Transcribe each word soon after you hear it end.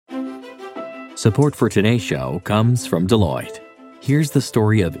Support for today's show comes from Deloitte. Here's the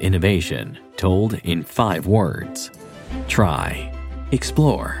story of innovation told in 5 words. Try,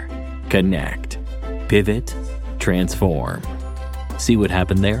 explore, connect, pivot, transform. See what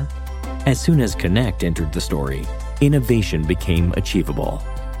happened there? As soon as connect entered the story, innovation became achievable.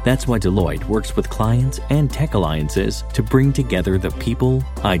 That's why Deloitte works with clients and tech alliances to bring together the people,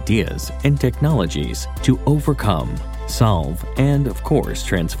 ideas, and technologies to overcome, solve, and of course,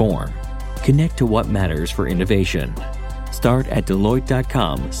 transform. Connect to what matters for innovation. Start at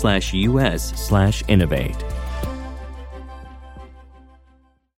Deloitte.com/US/innovate.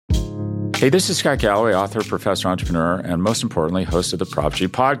 Hey, this is Scott Galloway, author, professor, entrepreneur, and most importantly, host of the Prop G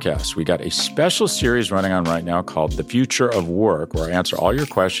podcast. We got a special series running on right now called The Future of Work, where I answer all your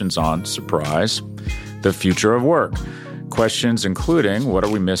questions on, surprise, the future of work. Questions including, what are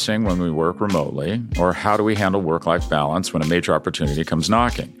we missing when we work remotely? Or how do we handle work-life balance when a major opportunity comes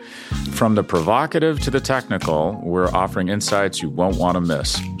knocking? From the provocative to the technical, we're offering insights you won't want to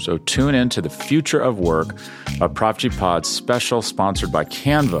miss. So tune in to The Future of Work, a Prop G Pod special sponsored by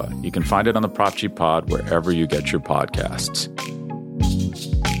Canva. You can find it on the Prop G Pod wherever you get your podcasts.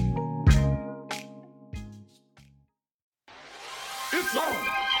 It's on!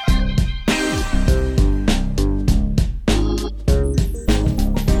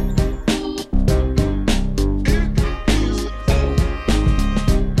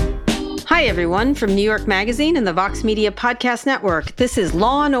 Hi, everyone, from New York Magazine and the Vox Media Podcast Network. This is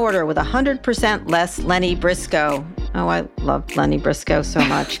Law & Order with 100% less Lenny Briscoe. Oh, I love Lenny Briscoe so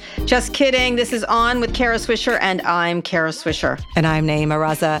much. Just kidding. This is On with Kara Swisher, and I'm Kara Swisher. And I'm Naima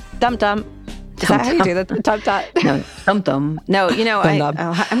Raza. Dum-dum. Is that how you do that? Dum-dum. No, dum-dum. No, you know, I'm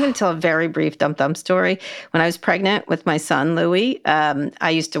going to tell a very brief dum-dum story. When I was pregnant with my son, Louis,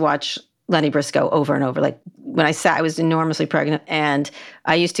 I used to watch Lenny Briscoe over and over. Like when I was enormously pregnant, and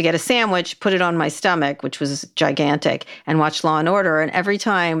I used to get a sandwich, put it on my stomach, which was gigantic, and watch Law and Order. And every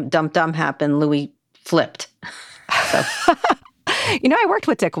time dum-dum happened, Louis flipped. So. You know, I worked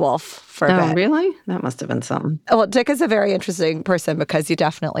with Dick Wolf for a bit. Oh, really? That must have been something. Well, Dick is a very interesting person because you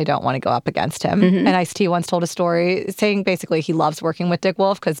definitely don't want to go up against him. Mm-hmm. And Ice-T once told a story saying basically he loves working with Dick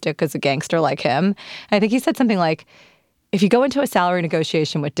Wolf because Dick is a gangster like him. And I think he said something like, if you go into a salary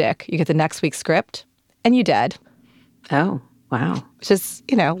negotiation with Dick, you get the next week's script, and you dead. Oh, wow. Which is,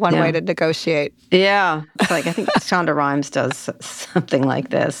 one way to negotiate. Yeah. It's like, I think Shonda Rhimes does something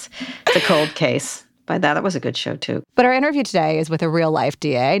like this. It's a cold case. By that was a good show, too. But our interview today is with a real-life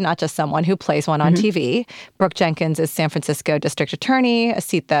DA, not just someone who plays one on TV. Brooke Jenkins is San Francisco District Attorney, a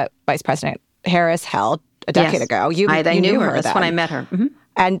seat that Vice President Harris held a decade ago. You knew her. That's when I met her. Mm-hmm.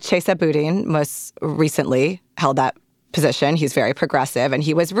 And Chesa Boudin most recently held that position. He's very progressive, and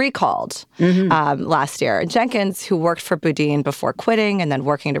he was recalled last year. And Jenkins, who worked for Boudin before quitting and then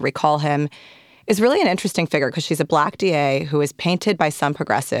working to recall him, is really an interesting figure because she's a Black DA who is painted by some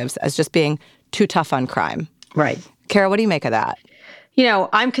progressives as just being too tough on crime. Right. Kara, what do you make of that? You know,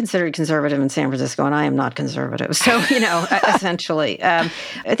 I'm considered conservative in San Francisco, and I am not conservative. So, essentially, I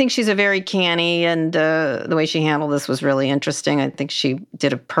think she's a very canny, and the way she handled this was really interesting. I think she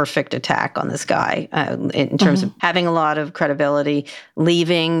did a perfect attack on this guy in terms of having a lot of credibility,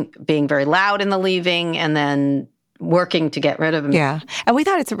 leaving, being very loud in the leaving, and then working to get rid of him. Yeah. And we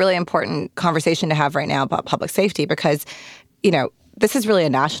thought it's a really important conversation to have right now about public safety because, this is really a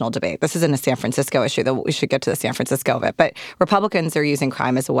national debate. This isn't a San Francisco issue, though we should get to the San Francisco of it. But Republicans are using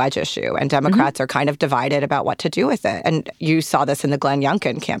crime as a wedge issue, and Democrats are kind of divided about what to do with it. And you saw this in the Glenn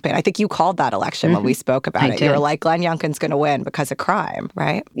Youngkin campaign. I think you called that election when we spoke about it. You were like, Glenn Youngkin's going to win because of crime,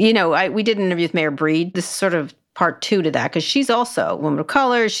 right? We did an interview with Mayor Breed. This is sort of part 2 to that, because she's also a woman of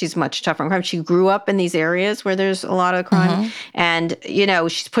color. She's much tougher on crime. She grew up in these areas where there's a lot of crime. And,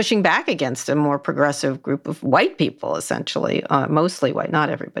 she's pushing back against a more progressive group of white people, essentially, mostly white. Not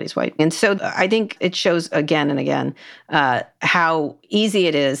everybody's white. And so I think it shows again and again how easy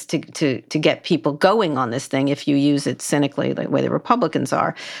it is to get people going on this thing if you use it cynically, the way the Republicans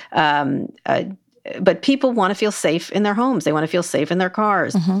are. But people want to feel safe in their homes. They want to feel safe in their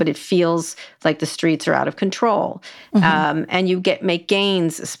cars. But it feels like the streets are out of control. And you make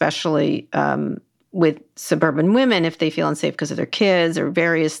gains, especially with suburban women, if they feel unsafe because of their kids or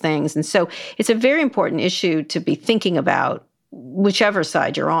various things. And so it's a very important issue to be thinking about, whichever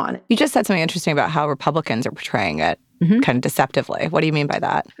side you're on. You just said something interesting about how Republicans are portraying it kind of deceptively. What do you mean by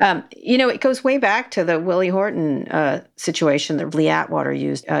that? It goes way back to the Willie Horton situation that Lee Atwater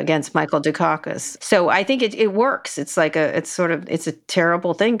used against Michael Dukakis. So I think it works. It's like it's a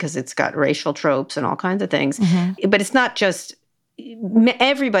terrible thing because it's got racial tropes and all kinds of things. But it's not just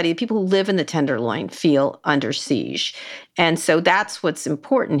everybody, people who live in the Tenderloin feel under siege. And so that's what's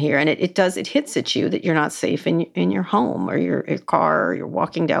important here. And it hits at you that you're not safe in your home or your car, or you're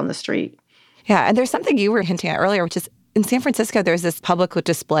walking down the street. Yeah, and there's something you were hinting at earlier, which is in San Francisco, there's this public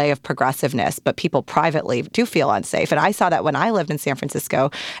display of progressiveness, but people privately do feel unsafe. And I saw that when I lived in San Francisco.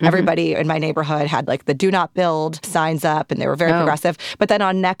 Everybody in my neighborhood had like the do not build signs up, and they were very progressive. But then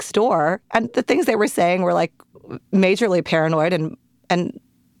on Nextdoor, and the things they were saying were like majorly paranoid and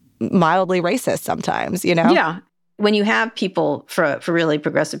mildly racist sometimes, you know? Yeah. When you have people, for really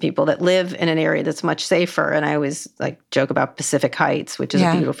progressive people that live in an area that's much safer, and I always like joke about Pacific Heights, which is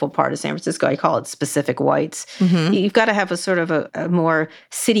a beautiful part of San Francisco. I call it Specific Whites. You've got to have a sort of a more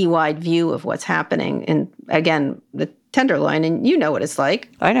citywide view of what's happening. And again, the Tenderloin, and you know what it's like.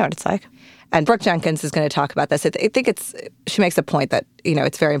 I know what it's like. And Brooke Jenkins is going to talk about this. I think she makes a point that, you know,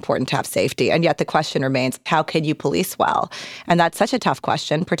 it's very important to have safety. And yet the question remains, how can you police well? And that's such a tough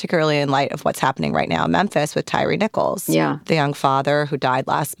question, particularly in light of what's happening right now in Memphis with Tyree Nichols, the young father who died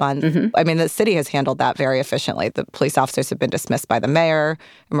last month. I mean, the city has handled that very efficiently. The police officers have been dismissed by the mayor.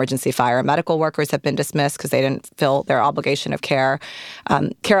 Emergency fire and medical workers have been dismissed because they didn't fill their obligation of care.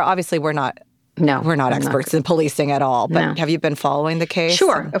 Kara, obviously, we're not experts in policing at all, but have you been following the case?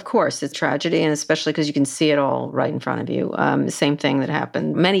 Sure, of course. It's tragedy, and especially because you can see it all right in front of you. Same thing that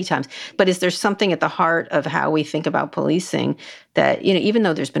happened many times. But is there something at the heart of how we think about policing that, you know, even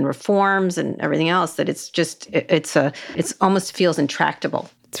though there's been reforms and everything else, that it's almost feels intractable?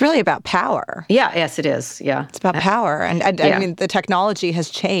 It's really about power. Yeah, yes, it is. Yeah. It's about power. And I mean, the technology has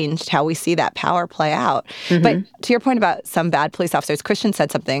changed how we see that power play out. But to your point about some bad police officers, Christian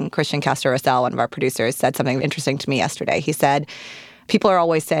Castor-Rosell, one of our producers, said something interesting to me yesterday. He said, people are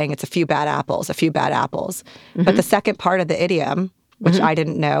always saying it's a few bad apples. But the second part of the idiom, which I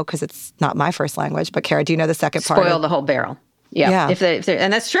didn't know because it's not my first language, but Kara, do you know the second part? Spoil the whole barrel. Yeah.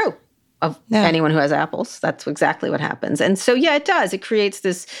 And that's true. Of anyone who has apples. That's exactly what happens. And so, it does. It creates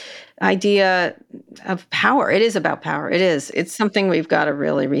this idea of power. It is about power. It is. It's something we've got to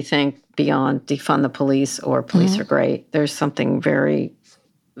really rethink beyond defund the police or police are great. There's something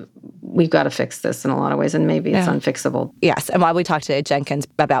we've got to fix this in a lot of ways, and maybe it's unfixable. Yes, and while we talked to Jenkins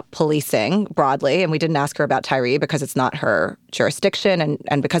about policing broadly, and we didn't ask her about Tyree because it's not her jurisdiction,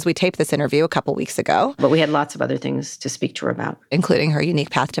 and because we taped this interview a couple weeks ago. But we had lots of other things to speak to her about. Including her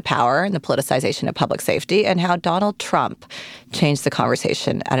unique path to power and the politicization of public safety, and how Donald Trump changed the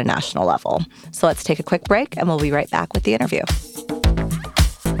conversation at a national level. So let's take a quick break, and we'll be right back with the interview.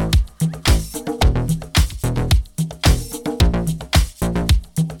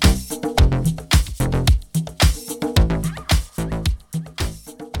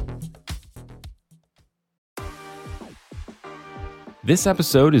 This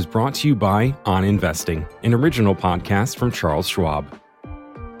episode is brought to you by On Investing, an original podcast from Charles Schwab.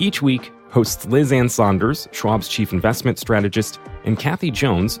 Each week, hosts Liz Ann Saunders, Schwab's chief investment strategist, and Kathy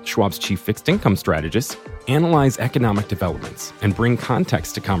Jones, Schwab's chief fixed income strategist, analyze economic developments and bring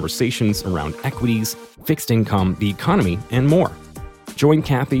context to conversations around equities, fixed income, the economy, and more. Join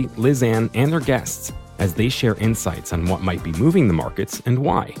Kathy, Liz Ann, and their guests as they share insights on what might be moving the markets and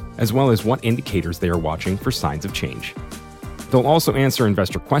why, as well as what indicators they are watching for signs of change. They'll also answer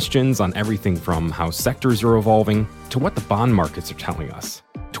investor questions on everything from how sectors are evolving to what the bond markets are telling us,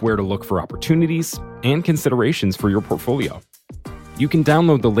 to where to look for opportunities and considerations for your portfolio. You can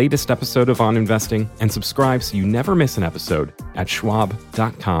download the latest episode of On Investing and subscribe so you never miss an episode at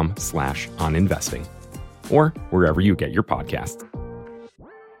schwab.com/oninvesting or wherever you get your podcasts.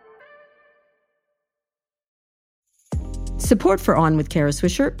 Support for On with Kara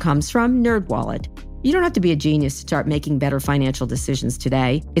Swisher comes from NerdWallet. You don't have to be a genius to start making better financial decisions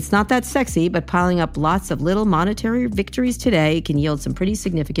today. It's not that sexy, but piling up lots of little monetary victories today can yield some pretty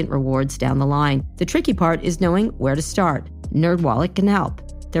significant rewards down the line. The tricky part is knowing where to start. NerdWallet can help.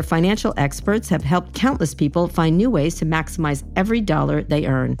 Their financial experts have helped countless people find new ways to maximize every dollar they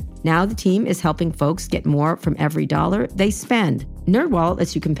earn. Now the team is helping folks get more from every dollar they spend. NerdWallet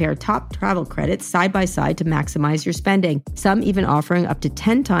lets you compare top travel credits side by side to maximize your spending, some even offering up to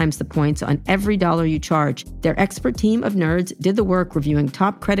 10 times the points on every dollar you charge. Their expert team of nerds did the work reviewing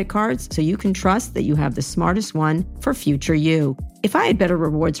top credit cards so you can trust that you have the smartest one for future you. If I had better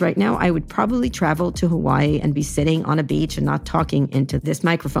rewards right now, I would probably travel to Hawaii and be sitting on a beach and not talking into this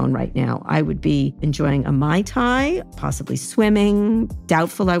microphone right now. I would be enjoying a Mai Tai, possibly swimming.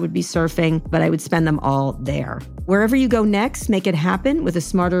 Doubtful I would be surfing, but I would spend them all there. Wherever you go next, make it happen with a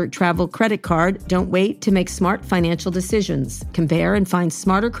smarter travel credit card. Don't wait to make smart financial decisions. Compare and find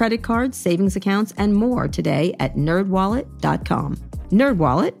smarter credit cards, savings accounts, and more today at nerdwallet.com.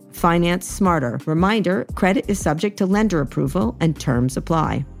 NerdWallet, finance smarter. Reminder, credit is subject to lender approval and terms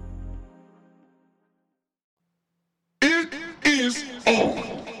apply. It is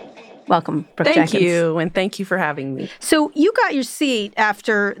on. Welcome, Brooke Thank Jenkins. you, and thank you for having me. So you got your seat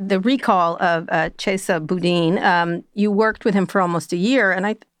after the recall of Chesa Boudin. You worked with him for almost a year, and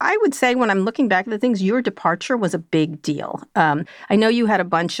I would say when I'm looking back at the things, your departure was a big deal. I know you had a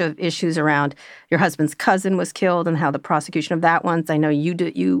bunch of issues around your husband's cousin was killed and how the prosecution of that was. I know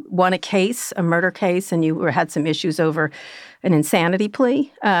you won a case, a murder case, and you had some issues over an insanity plea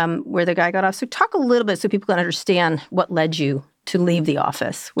where the guy got off. So talk a little bit so people can understand what led you to leave the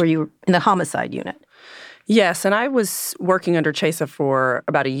office where you were in the homicide unit. Yes, and I was working under Chesa for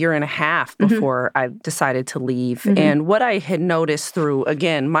about a year and a half before I decided to leave. And what I had noticed through,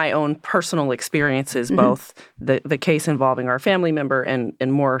 again, my own personal experiences, both the case involving our family member and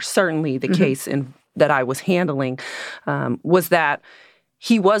more certainly the case that I was handling, was that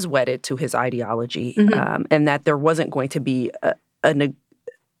he was wedded to his ideology and that there wasn't going to be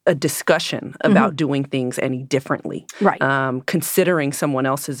a discussion about doing things any differently. Right. Considering someone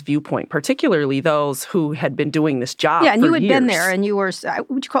else's viewpoint, particularly those who had been doing this job Yeah, and for you had years. been there, and you were,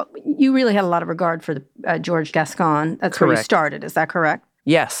 you really had a lot of regard for the George Gascon. That's where you Correct. started. Is that correct?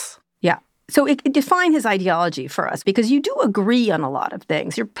 Yes. Yeah. So define his ideology for us, because you do agree on a lot of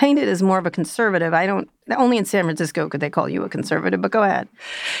things. You're painted as more of a conservative. Only in San Francisco could they call you a conservative, but go ahead.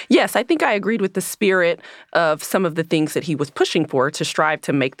 Yes, I think I agreed with the spirit of some of the things that he was pushing for to strive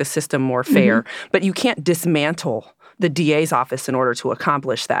to make the system more fair. But you can't dismantle the DA's office in order to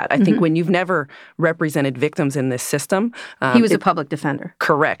accomplish that. I think when you've never represented victims in this system... He was a public defender.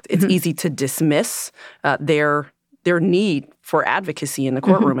 Correct. It's easy to dismiss their need for advocacy in the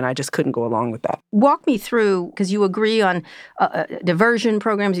courtroom, and I just couldn't go along with that. Walk me through, because you agree on diversion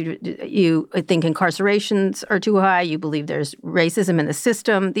programs. You think incarcerations are too high. You believe there's racism in the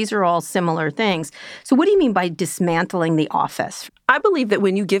system. These are all similar things. So what do you mean by dismantling the office? I believe that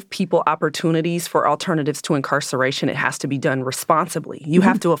when you give people opportunities for alternatives to incarceration, it has to be done responsibly. You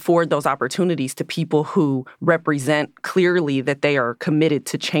have to afford those opportunities to people who represent clearly that they are committed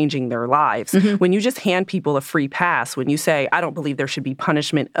to changing their lives. When you just hand people a free pass, when you say, I don't believe there should be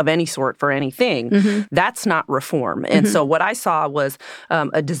punishment of any sort for anything, that's not reform. And so what I saw was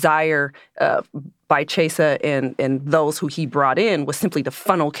a desire by Chesa and those who he brought in was simply to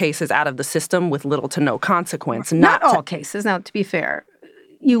funnel cases out of the system with little to no consequence. Not all cases. Now, to be fair,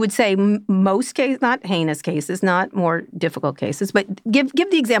 you would say most cases, not heinous cases, not more difficult cases, but give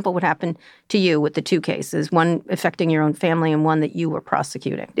the example what happened to you with the two cases, one affecting your own family and one that you were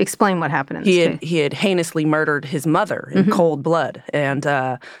prosecuting. Explain what happened in this case. He had heinously murdered his mother in cold blood, and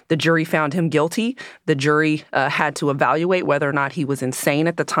the jury found him guilty. The jury had to evaluate whether or not he was insane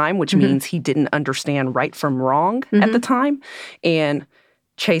at the time, which means he didn't understand right from wrong at the time. And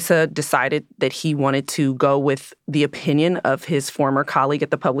Chesa decided that he wanted to go with the opinion of his former colleague at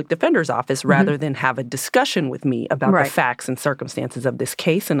the public defender's office rather than have a discussion with me about the facts and circumstances of this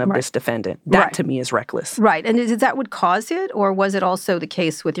case and of this defendant. That, to me, is reckless. Right. And is that what caused it? Or was it also the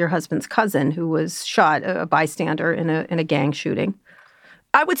case with your husband's cousin who was shot, a bystander in a gang shooting?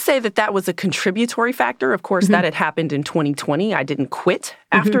 I would say that was a contributory factor. Of course, that had happened in 2020. I didn't quit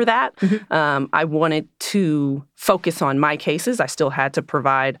after that. I wanted to focus on my cases. I still had to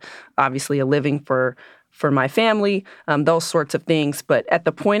provide, obviously, a living for my family, those sorts of things. But at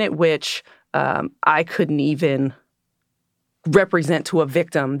the point at which I couldn't even represent to a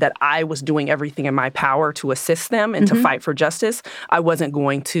victim that I was doing everything in my power to assist them and to fight for justice, I wasn't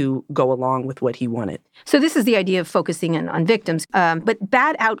going to go along with what he wanted. So this is the idea of focusing on victims. But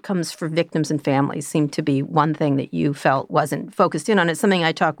bad outcomes for victims and families seem to be one thing that you felt wasn't focused in on. It's something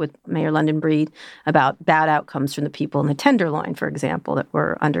I talked with Mayor London Breed about, bad outcomes from the people in the Tenderloin, for example, that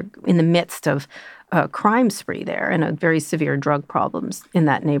were in the midst of a crime spree there and a very severe drug problems in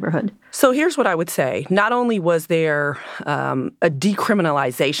that neighborhood. So here's what I would say. Not only was there a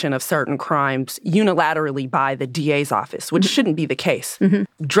decriminalization of certain crimes unilaterally by the DA's office, which shouldn't be the case,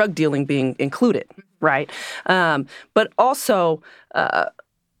 drug dealing being included, right? But also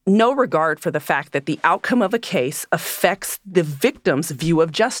no regard for the fact that the outcome of a case affects the victim's view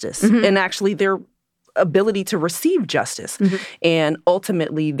of justice and actually their ability to receive justice. And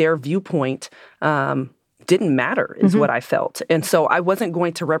ultimately, their viewpoint didn't matter, is what I felt. And so I wasn't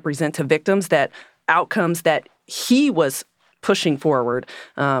going to represent to victims that outcomes that he was pushing forward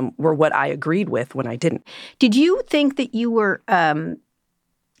were what I agreed with when I didn't. Did you think that you were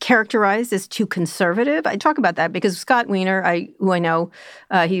characterized as too conservative. I talk about that because Scott Wiener, who I know,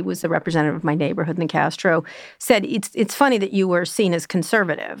 he was a representative of my neighborhood in the Castro, said it's funny that you were seen as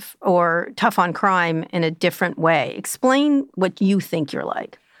conservative or tough on crime in a different way. Explain what you think you're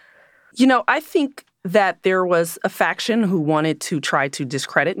like. I think that there was a faction who wanted to try to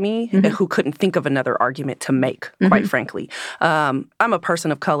discredit me, who couldn't think of another argument to make, quite frankly. I'm a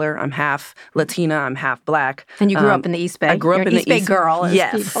person of color. I'm half Latina. I'm half Black. And you grew up in the East Bay. I grew up in the East Bay girl.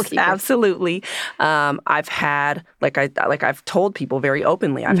 Yes, absolutely. I've had, like I've told people very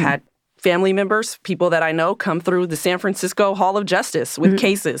openly, I've had family members, people that I know, come through the San Francisco Hall of Justice with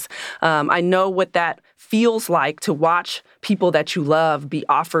cases. I know what that feels like to watch people that you love be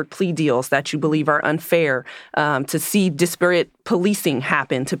offered plea deals that you believe are unfair, to see disparate policing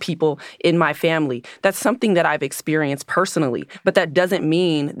happen to people in my family. That's something that I've experienced personally, but that doesn't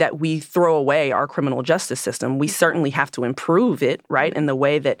mean that we throw away our criminal justice system. We certainly have to improve it, right, in the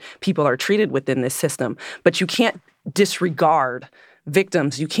way that people are treated within this system. But you can't disregard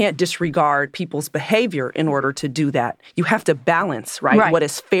victims. You can't disregard people's behavior in order to do that. You have to balance, right, what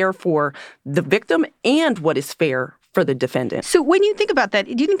is fair for the victim and what is fair for the defendant. So when you think about that,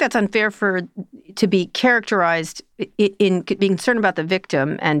 do you think that's unfair to be characterized in being concerned about the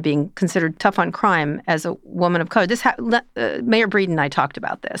victim and being considered tough on crime as a woman of color? Mayor Breed and I talked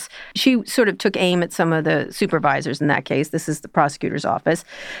about this. She sort of took aim at some of the supervisors in that case. This is the prosecutor's office,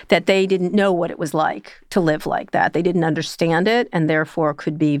 that they didn't know what it was like to live like that. They didn't understand it and therefore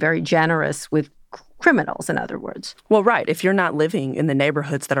could be very generous with criminals, in other words. Well, right. If you're not living in the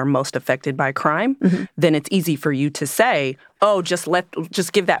neighborhoods that are most affected by crime, then it's easy for you to say, oh, just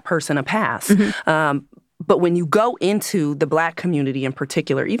give that person a pass. But when you go into the Black community in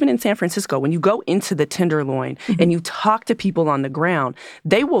particular, even in San Francisco, when you go into the Tenderloin and you talk to people on the ground,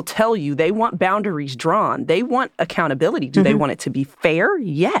 they will tell you they want boundaries drawn. They want accountability. Do they want it to be fair?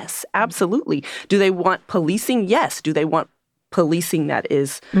 Yes, absolutely. Do they want policing? Yes. Do they want policing that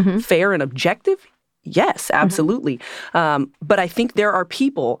is fair and objective? Yes, absolutely. But I think there are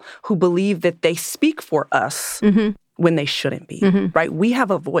people who believe that they speak for us when they shouldn't be, right? We have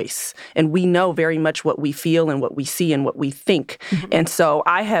a voice, and we know very much what we feel and what we see and what we think. And so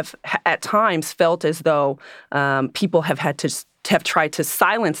I have at times felt as though people have tried to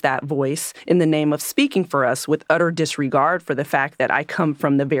silence that voice in the name of speaking for us, with utter disregard for the fact that I come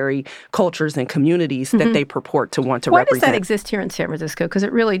from the very cultures and communities that they purport to want to represent. Why does that exist here in San Francisco? Because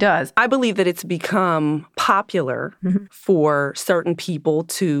it really does. I believe that it's become popular for certain people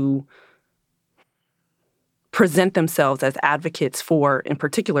to present themselves as advocates for, in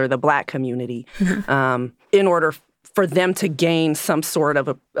particular, the Black community, in order for them to gain some sort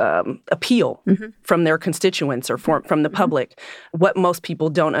of appeal from their constituents or from the public. What most people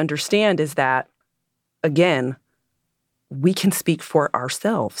don't understand is that, again, we can speak for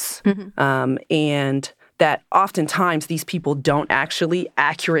ourselves. And that oftentimes these people don't actually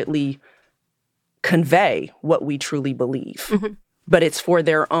accurately convey what we truly believe. But it's for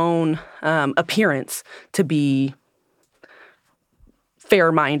their own appearance to be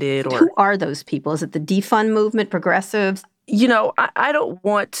fair-minded. Or who are those people? Is it the defund movement, progressives? I don't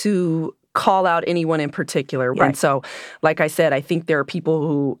want to call out anyone in particular. Right. And so, like I said, I think there are people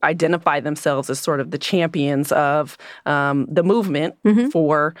who identify themselves as sort of the champions of the movement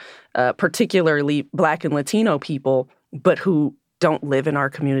for particularly Black and Latino people, but who don't live in our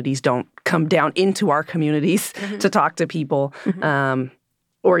communities, don't come down into our communities to talk to people.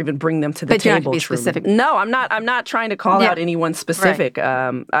 Or even bring them to the table. But you have to be specific. No, I'm not trying to call out anyone specific.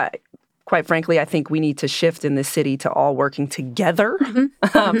 Right. Quite frankly, I think we need to shift in this city to all working together.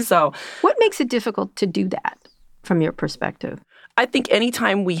 So, what makes it difficult to do that from your perspective? I think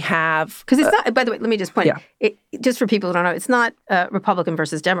anytime we have... Because it's not... By the way, let me just point out, just for people who don't know, it's not Republican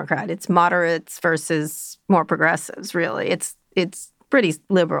versus Democrat. It's moderates versus more progressives, really. It's pretty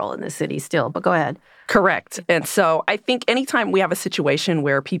liberal in the city still, but go ahead. Correct. And so I think anytime we have a situation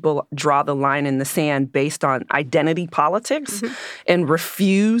where people draw the line in the sand based on identity politics and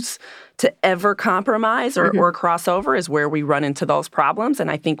refuse to ever compromise or cross over is where we run into those problems. And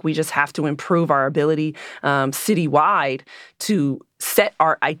I think we just have to improve our ability citywide to set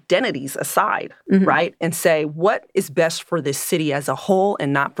our identities aside, right? And say, what is best for this city as a whole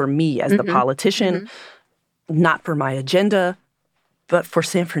and not for me as the politician, not for my agenda, but for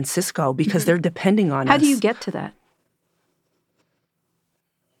San Francisco, because they're depending on us. How do you get to that?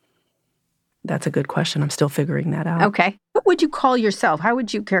 That's a good question. I'm still figuring that out. Okay. What would you call yourself? How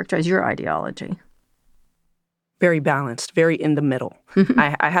would you characterize your ideology? very balanced, very in the middle.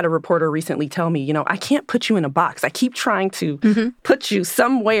 I had a reporter recently tell me, I can't put you in a box. I keep trying to put you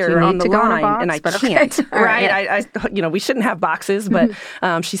somewhere on the line, and I can't. Okay. Right? I we shouldn't have boxes, but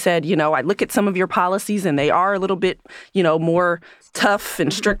she said, I look at some of your policies, and they are a little bit, more tough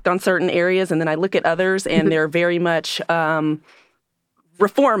and strict on certain areas, and then I look at others, and they're very much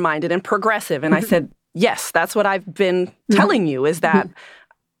reform-minded and progressive. And I said, yes, that's what I've been telling you, is that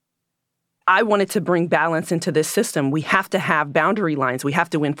I wanted to bring balance into this system. We have to have boundary lines. We have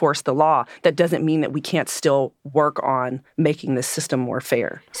to enforce the law. That doesn't mean that we can't still work on making this system more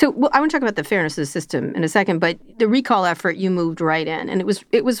fair. So I want to talk about the fairness of the system in a second, but the recall effort, you moved right in, and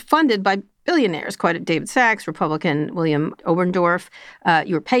it was funded by billionaires, quite David Sachs, Republican William Oberndorf.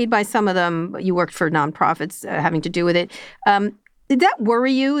 You were paid by some of them. You worked for nonprofits having to do with it. Did that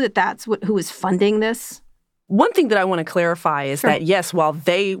worry you that that's who was funding this? One thing that I want to clarify is that, yes, while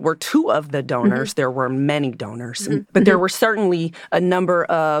they were two of the donors, there were many donors. But there were certainly a number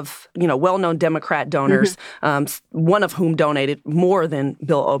of, well-known Democrat donors, one of whom donated more than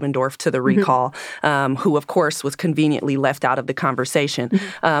Bill Oberndorf to the recall, who, of course, was conveniently left out of the conversation.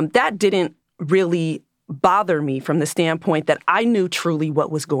 That didn't really bother me from the standpoint that I knew truly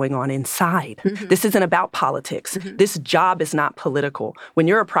what was going on inside. This isn't about politics. This job is not political. When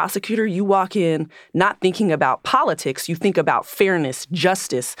you're a prosecutor, you walk in not thinking about politics. You think about fairness,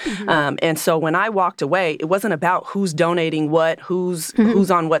 justice. And so when I walked away, it wasn't about who's donating what, who's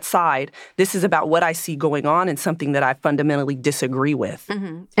on what side. This is about what I see going on and something that I fundamentally disagree with.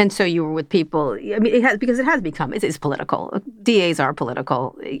 And so you were with people, because it has become, it is political. DAs are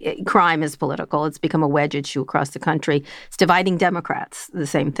political. Crime is political. It's become a wedge issue across the country. It's dividing Democrats, the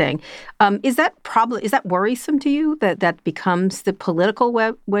same thing. Is that worrisome to you that becomes the political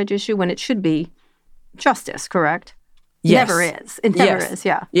wedge issue when it should be justice, correct? Yes. Never is. It never is,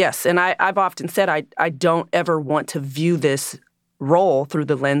 yeah. Yes, and I've often said I don't ever want to view this role through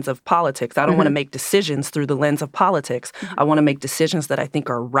the lens of politics. I don't want to make decisions through the lens of politics. I want to make decisions that I think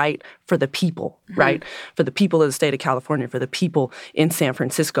are right for the people, right? For the people of the state of California, for the people in San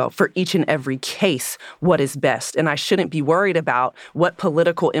Francisco, for each and every case, what is best. And I shouldn't be worried about what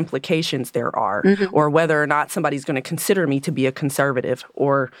political implications there are or whether or not somebody's going to consider me to be a conservative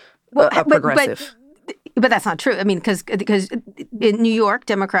or a progressive. But that's not true. I mean, because in New York,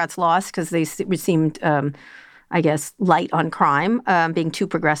 Democrats lost because they seemed I guess, light on crime, being too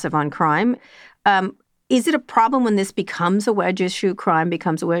progressive on crime. Is it a problem when this becomes a wedge issue, crime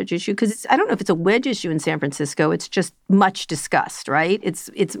becomes a wedge issue? Because I don't know if it's a wedge issue in San Francisco. It's just much discussed, right? It's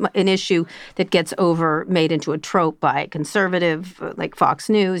an issue that gets made into a trope by conservative, like Fox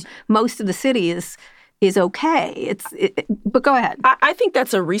News. Most of the city is okay. But go ahead. I think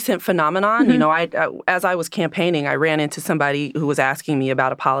that's a recent phenomenon. As I was campaigning, I ran into somebody who was asking me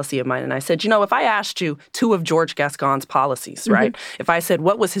about a policy of mine. And I said, if I asked you two of George Gascon's policies, right? If I said,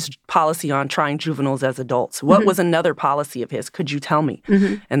 what was his policy on trying juveniles as adults? What was another policy of his? Could you tell me?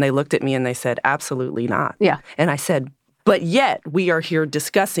 And they looked at me and they said, absolutely not. Yeah. And I said, but yet we are here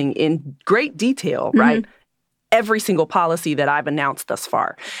discussing in great detail, right? Every single policy that I've announced thus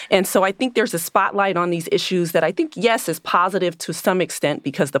far. And so I think there's a spotlight on these issues that I think, yes, is positive to some extent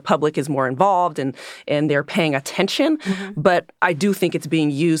because the public is more involved and they're paying attention. But I do think it's being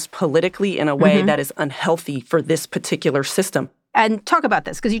used politically in a way that is unhealthy for this particular system. And talk about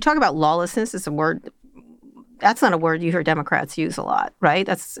this, because you talk about lawlessness as a word. That's not a word you hear Democrats use a lot, right?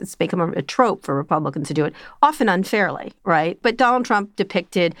 It's become a trope for Republicans to do it, often unfairly, right? But Donald Trump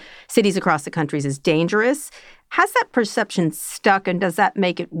depicted cities across the country as dangerous. Has that perception stuck, and does that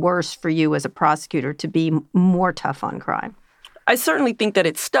make it worse for you as a prosecutor to be more tough on crime? I certainly think that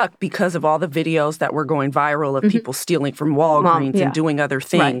it's stuck because of all the videos that were going viral of people stealing from Walgreens and doing other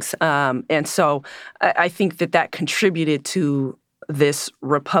things. Right. And so I think that contributed to this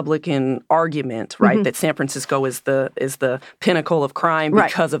Republican argument, right, that San Francisco is the pinnacle of crime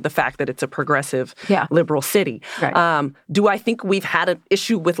because of the fact that it's a progressive liberal city. Right. Do I think we've had an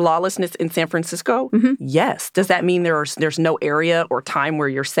issue with lawlessness in San Francisco? Yes. Does that mean there's no area or time where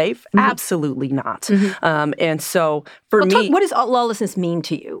you're safe? Absolutely not. And so for me, what does lawlessness mean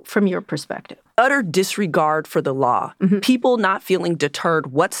to you from your perspective? Utter disregard for the law. People not feeling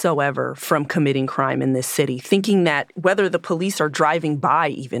deterred whatsoever from committing crime in this city, thinking that whether the police are driving by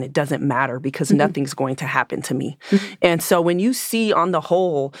even, it doesn't matter because nothing's going to happen to me. And so when you see on the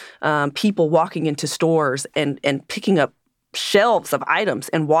whole people walking into stores and picking up shelves of items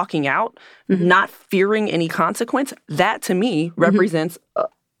and walking out, not fearing any consequence, that to me represents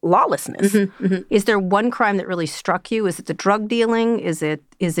lawlessness. Is there one crime that really struck you? Is it the drug dealing? Is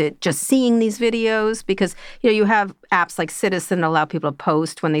it just seeing these videos? Because you have apps like Citizen that allow people to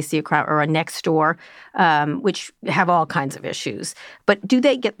post when they see a crime, or a Nextdoor, which have all kinds of issues. But do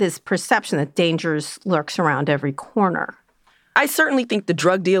they get this perception that dangers lurks around every corner? I certainly think the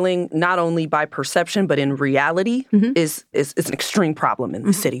drug dealing, not only by perception but in reality, is an extreme problem in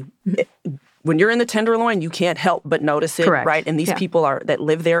the city. When you're in the Tenderloin, you can't help but notice it, Correct. right? And these people that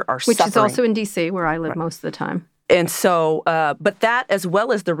live there are Which suffering. is also in D.C., where I live most of the time. And so, but that, as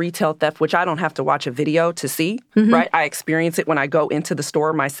well as the retail theft, which I don't have to watch a video to see, right? I experience it when I go into the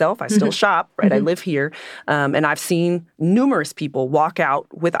store myself. I still shop, right? I live here. And I've seen numerous people walk out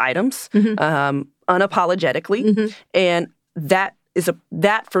with items unapologetically. And that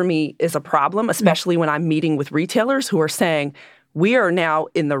for me is a problem, especially when I'm meeting with retailers who are saying, we are now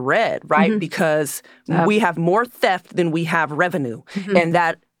in the red, right? Because we have more theft than we have revenue. And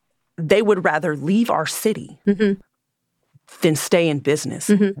that they would rather leave our city than stay in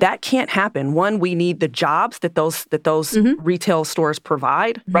business. That can't happen. One, we need the jobs that those retail stores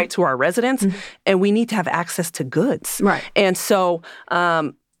provide, right, to our residents. And we need to have access to goods. Right. And so,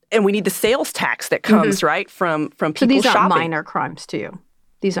 and we need the sales tax that comes, right, from people So these aren't shopping. minor crimes to you?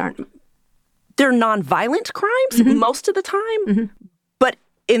 These aren't... They're nonviolent crimes most of the time. But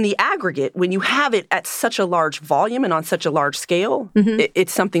in the aggregate, when you have it at such a large volume and on such a large scale,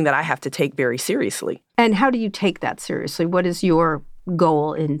 it's something that I have to take very seriously. And how do you take that seriously? What is your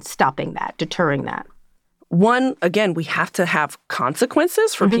goal in stopping that, deterring that? One, again, we have to have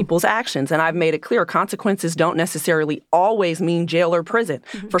consequences for people's actions. And I've made it clear, consequences don't necessarily always mean jail or prison.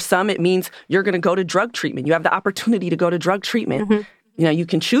 For some, it means you're going to go to drug treatment. You have the opportunity to go to drug treatment. You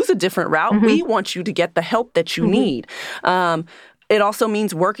can choose a different route. We want you to get the help that you need. It also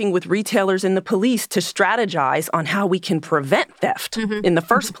means working with retailers and the police to strategize on how we can prevent theft in the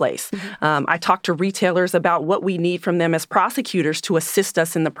first place. I talk to retailers about what we need from them as prosecutors to assist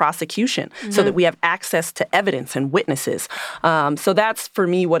us in the prosecution so that we have access to evidence and witnesses. So that's, for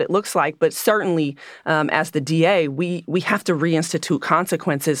me, what it looks like. But certainly, as the DA, we have to reinstitute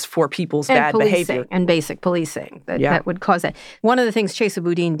consequences for people's bad behavior. And basic policing that would cause that. One of the things Chesa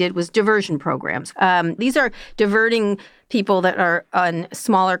Boudin did was diversion programs. These are diverting people that are on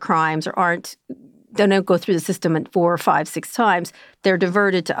smaller crimes or don't go through the system 4 or 5, 6 times. They're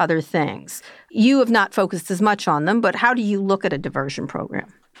diverted to other things. You have not focused as much on them, but how do you look at a diversion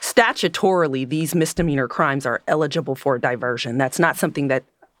program? Statutorily, these misdemeanor crimes are eligible for diversion. That's not something that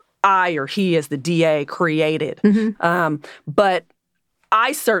I or he as the DA created. But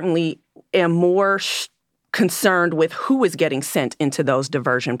I certainly am more concerned with who is getting sent into those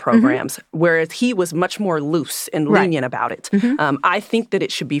diversion programs, whereas he was much more loose and lenient about it. I think that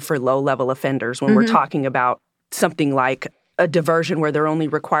it should be for low-level offenders when we're talking about something like a diversion where they're only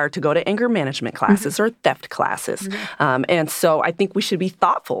required to go to anger management classes or theft classes. And so I think we should be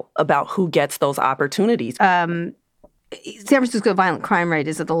thoughtful about who gets those opportunities. San Francisco violent crime rate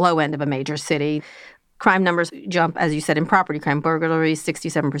is at the low end of a major city. Crime numbers jump, as you said, in property crime, burglaries,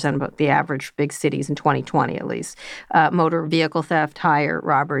 67% above the average for big cities in 2020, at least. Motor vehicle theft, higher.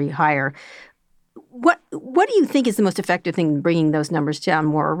 Robbery, higher. What do you think is the most effective thing in bringing those numbers down?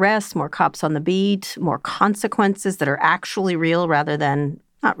 More arrests, more cops on the beat, more consequences that are actually real rather than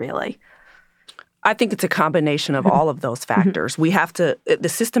not really? I think it's a combination of all of those factors. The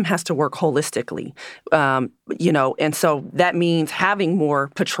system has to work holistically, and so that means having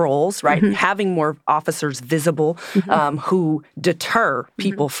more patrols, right? Having more officers visible who deter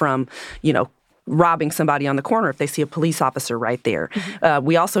people from, robbing somebody on the corner if they see a police officer right there.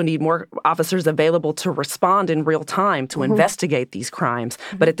 We also need more officers available to respond in real time to investigate these crimes.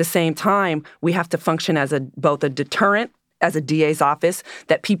 But at the same time, we have to function as both a deterrent as a DA's office,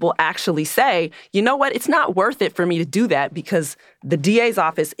 that people actually say, you know what, it's not worth it for me to do that because the DA's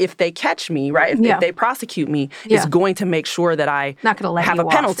office, if they catch me, right, if they prosecute me, is going to make sure that I not going to let have you a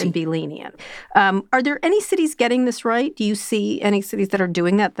penalty off and be lenient. Are there any cities getting this right? Do you see any cities that are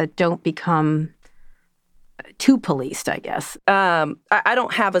doing that don't become too policed, I guess? I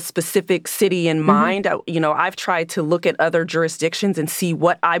don't have a specific city in mind. I've tried to look at other jurisdictions and see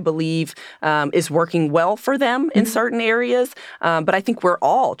what I believe is working well for them in certain areas. But I think we're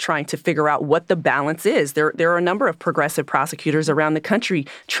all trying to figure out what the balance is. There are a number of progressive prosecutors around the country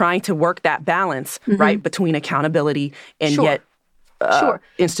trying to work that balance, right, between accountability and yet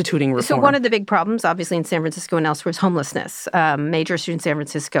instituting reform. So one of the big problems, obviously, in San Francisco and elsewhere is homelessness. Major issue in San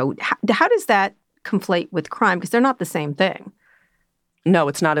Francisco. How does that conflate with crime? Because they're not the same thing. No,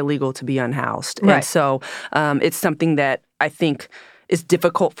 it's not illegal to be unhoused. Right. And so it's something that I think is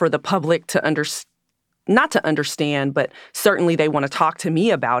difficult for the public to not to understand, but certainly they want to talk to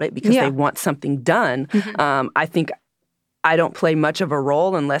me about it because they want something done. I think I don't play much of a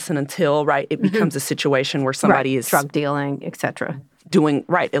role unless and until, it becomes a situation where somebody is drug dealing, et cetera. Doing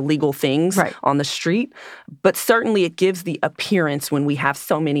illegal things on the street. But certainly it gives the appearance when we have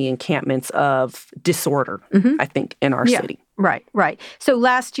so many encampments of disorder, I think, in our city. Right. So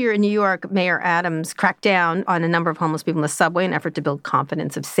last year in New York, Mayor Adams cracked down on a number of homeless people in the subway in an effort to build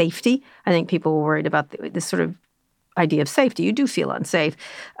confidence of safety. I think people were worried about this sort of idea of safety. You do feel unsafe.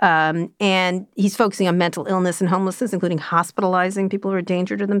 And he's focusing on mental illness and homelessness, including hospitalizing people who are a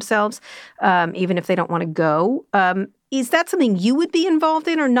danger to themselves, even if they don't want to go. Is that something you would be involved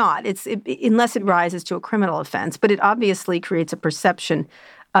in or not? Unless it rises to a criminal offense, but it obviously creates a perception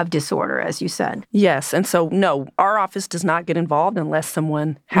of disorder, as you said. Yes. And so, no, our office does not get involved unless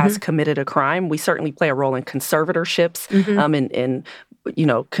someone has committed a crime. We certainly play a role in conservatorships, in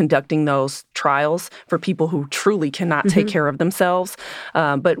conducting those trials for people who truly cannot take care of themselves.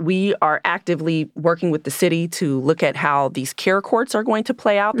 But we are actively working with the city to look at how these care courts are going to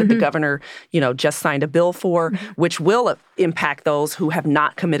play out that the governor, just signed a bill for, which will impact those who have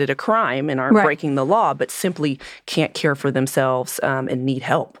not committed a crime and aren't breaking the law, but simply can't care for themselves and need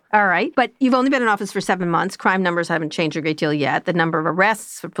help. All right. But you've only been in office for 7 months. Crime numbers haven't changed a great deal yet. The number of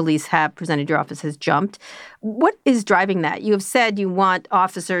arrests for police have presented your office has jumped. What is driving that? You have said you want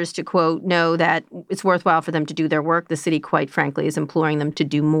officers to, quote, know that it's worthwhile for them to do their work. The city, quite frankly, is imploring them to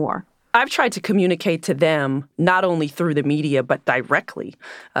do more. I've tried to communicate to them, not only through the media, but directly,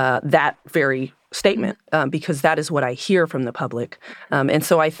 that very statement, because that is what I hear from the public. And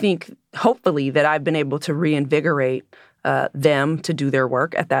so I think, hopefully, that I've been able to reinvigorate them to do their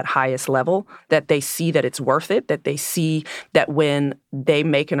work at that highest level, that they see that it's worth it, that they see that when they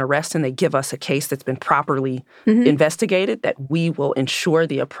make an arrest and they give us a case that's been properly investigated, that we will ensure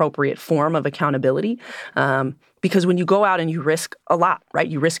the appropriate form of accountability. Because when you go out and you risk a lot,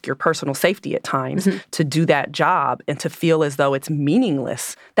 you risk your personal safety at times to do that job and to feel as though it's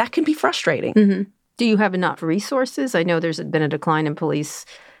meaningless, that can be frustrating. Do you have enough resources? I know there's been a decline in police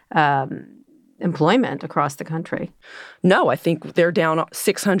employment across the country. No, I think they're down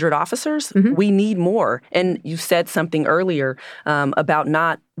 600 officers. We need more. And you said something earlier about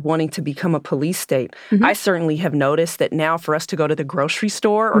not wanting to become a police state. I certainly have noticed that now for us to go to the grocery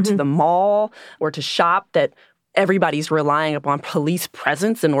store or to the mall or to shop, that everybody's relying upon police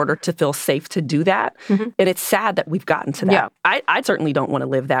presence in order to feel safe to do that. And it's sad that we've gotten to that. I certainly don't want to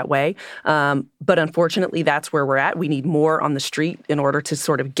live that way. But unfortunately, that's where we're at. We need more on the street in order to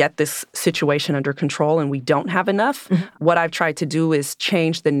sort of get this situation under control, and we don't have enough. What I've tried to do is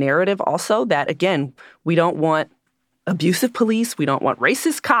change the narrative also that, again, we don't want abusive police. We don't want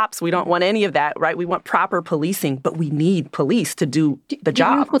racist cops. We don't want any of that, We want proper policing, but we need police to do the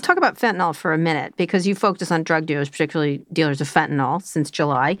job. We'll talk about fentanyl for a minute because you focus on drug dealers, particularly dealers of fentanyl, since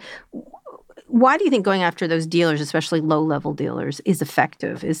July. Why do you think going after those dealers, especially low-level dealers, is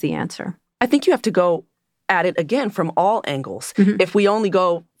effective, is the answer? I think you have to go at it, again, from all angles. If we only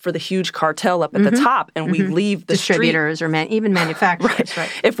go for the huge cartel up at the top and we leave the distributors street, or even manufacturers.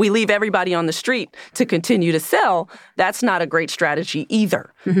 If we leave everybody on the street to continue to sell, that's not a great strategy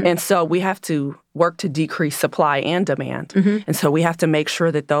either. And so we have to work to decrease supply and demand. And so we have to make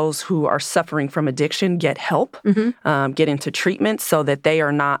sure that those who are suffering from addiction get help, get into treatment so that they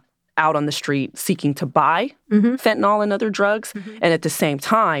are not out on the street seeking to buy fentanyl and other drugs, and at the same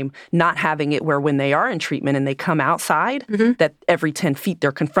time, not having it where when they are in treatment and they come outside, that every 10 feet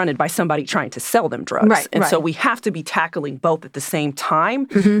they're confronted by somebody trying to sell them drugs. So we have to be tackling both at the same time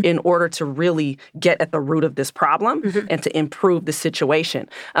in order to really get at the root of this problem and to improve the situation.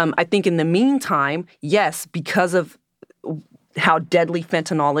 I think in the meantime, yes, because of how deadly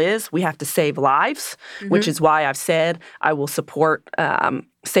fentanyl is, we have to save lives, which is why I've said I will support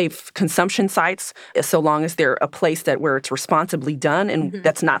safe consumption sites so long as they're a place where it's responsibly done and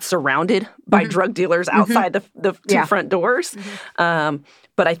that's not surrounded by drug dealers outside the two front doors.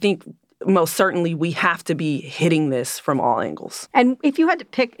 But I think most certainly we have to be hitting this from all angles. And if you had to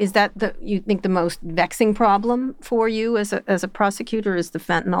pick, is that you think the most vexing problem for you as a prosecutor is the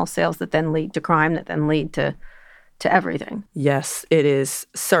fentanyl sales that then lead to crime, that then lead to everything? Yes, it is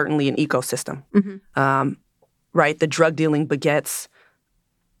certainly an ecosystem. The drug dealing begets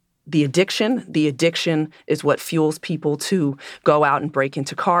the addiction. The addiction is what fuels people to go out and break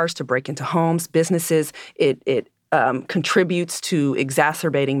into cars, to break into homes, businesses. It contributes to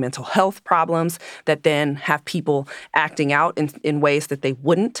exacerbating mental health problems that then have people acting out in ways that they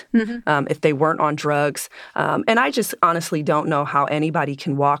wouldn't if they weren't on drugs. And I just honestly don't know how anybody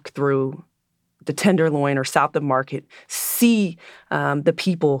can walk through the Tenderloin or South of Market see the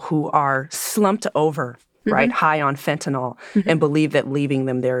people who are slumped over, right, high on fentanyl, and believe that leaving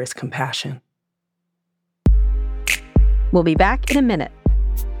them there is compassion. We'll be back in a minute.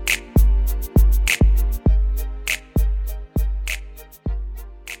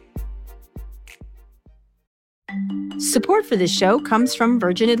 Support for this show comes from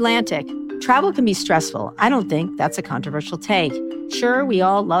Virgin Atlantic. Travel can be stressful. I don't think that's a controversial take. Sure, we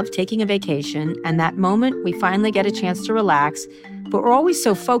all love taking a vacation, and that moment we finally get a chance to relax, but we're always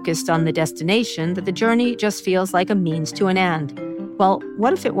so focused on the destination that the journey just feels like a means to an end. Well,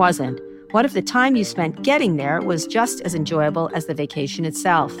 what if it wasn't? What if the time you spent getting there was just as enjoyable as the vacation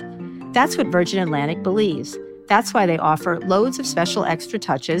itself? That's what Virgin Atlantic believes. That's why they offer loads of special extra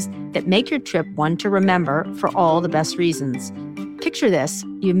touches that make your trip one to remember for all the best reasons. Picture this.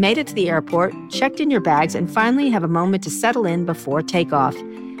 You've made it to the airport, checked in your bags, and finally have a moment to settle in before takeoff.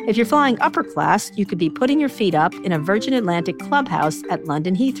 If you're flying upper class, you could be putting your feet up in a Virgin Atlantic clubhouse at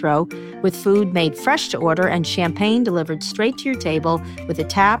London Heathrow with food made fresh to order and champagne delivered straight to your table with a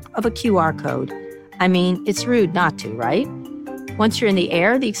tap of a QR code. I mean, it's rude not to, right? Once you're in the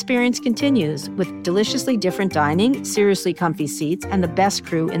air, the experience continues with deliciously different dining, seriously comfy seats, and the best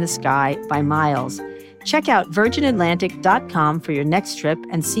crew in the sky by miles. Check out virginatlantic.com for your next trip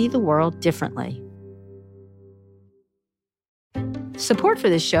and see the world differently. Support for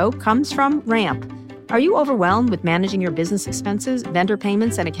this show comes from Ramp. Are you overwhelmed with managing your business expenses, vendor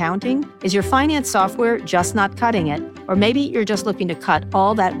payments, and accounting? Is your finance software just not cutting it? Or maybe you're just looking to cut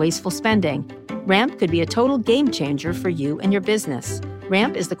all that wasteful spending. Ramp could be a total game changer for you and your business.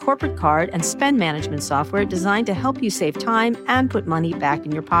 Ramp is the corporate card and spend management software designed to help you save time and put money back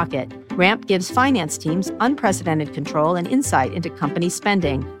in your pocket. Ramp gives finance teams unprecedented control and insight into company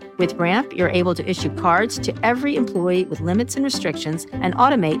spending. With Ramp, you're able to issue cards to every employee with limits and restrictions and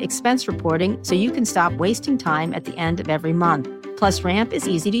automate expense reporting so you can stop wasting time at the end of every month. Plus, Ramp is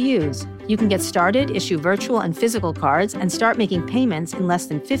easy to use. You can get started, issue virtual and physical cards, and start making payments in less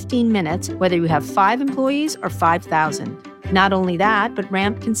than 15 minutes, whether you have 5 employees or 5,000. Not only that, but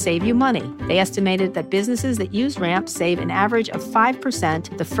Ramp can save you money. They estimated that businesses that use Ramp save an average of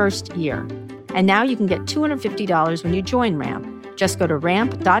 5% the first year. And now you can get $250 when you join Ramp. Just go to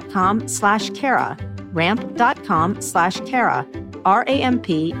ramp.com/Kara, ramp.com/Kara,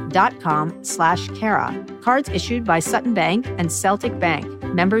 ramp.com/Kara. Cards issued by Sutton Bank and Celtic Bank.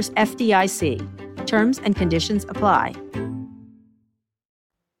 Members FDIC. Terms and conditions apply.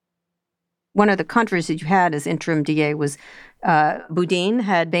 One of the controversies you had as interim DA was Boudin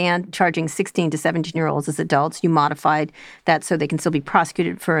had banned charging 16 to 17-year-olds as adults. You modified that so they can still be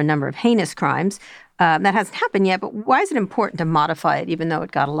prosecuted for a number of heinous crimes. That hasn't happened yet, but why is it important to modify it, even though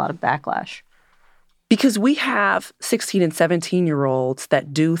it got a lot of backlash? Because we have 16 and 17-year-olds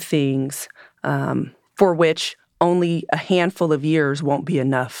that do things for which only a handful of years won't be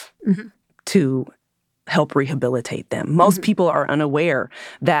enough to help rehabilitate them. Most people are unaware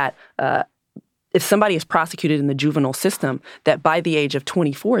that if somebody is prosecuted in the juvenile system, that by the age of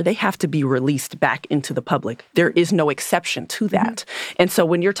 24, they have to be released back into the public. There is no exception to that. And so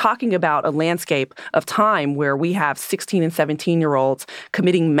when you're talking about a landscape of time where we have 16 and 17-year-olds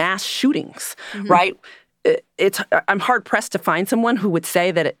committing mass shootings, right? I'm hard-pressed to find someone who would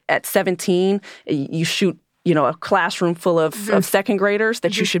say that at 17, you shoot a classroom full of second graders,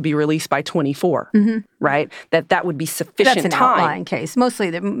 that you should be released by 24, right? That would be sufficient time. That's an outlying case. Most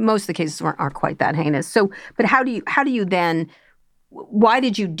of the cases aren't quite that heinous. So, but how do you then? Why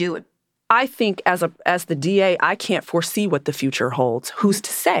did you do it? I think as the DA, I can't foresee what the future holds. Who's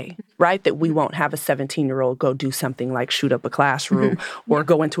to say, right, that we won't have a 17-year-old go do something like shoot up a classroom or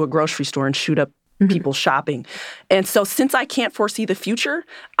go into a grocery store and shoot up people shopping. And so since I can't foresee the future,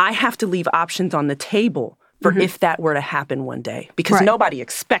 I have to leave options on the table for if that were to happen one day, because nobody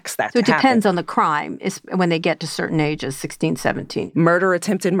expects that to happen. So it depends on the crime when they get to certain ages, 16, 17. Murder,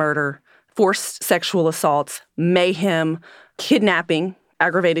 attempted murder, forced sexual assaults, mayhem, kidnapping,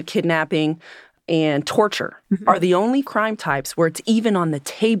 aggravated kidnapping, and torture are the only crime types where it's even on the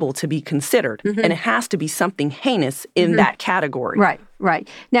table to be considered. And it has to be something heinous in that category. Right.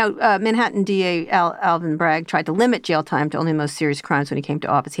 Now, Manhattan DA Alvin Bragg tried to limit jail time to only the most serious crimes when he came to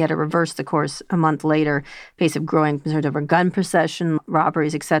office. He had to reverse the course a month later, face of growing concerns over gun possession,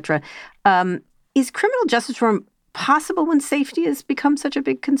 robberies, etc. Is criminal justice reform possible when safety has become such a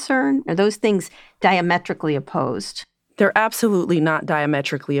big concern? Are those things diametrically opposed? They're absolutely not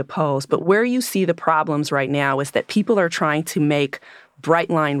diametrically opposed. But where you see the problems right now is that people are trying to make bright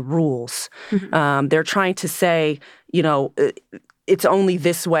line rules. They're trying to say, it's only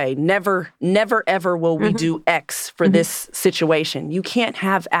this way. Never, ever will we do X for this situation. You can't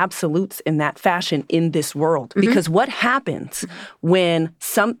have absolutes in that fashion in this world. Because what happens when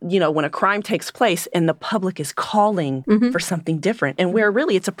when a crime takes place and the public is calling for something different, and where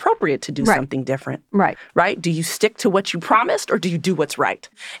really it's appropriate to do something different? Right? Do you stick to what you promised, or do you do what's right?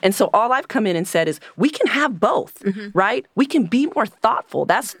 And so all I've come in and said is, we can have both, right? We can be more thoughtful.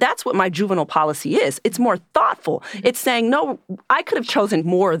 That's what my juvenile policy is. It's more thoughtful. It's saying, no, I could have chosen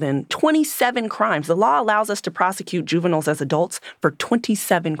more than 27 crimes. The law allows us to prosecute juveniles as adults for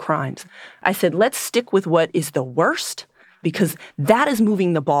 27 crimes. I said, let's stick with what is the worst, because that is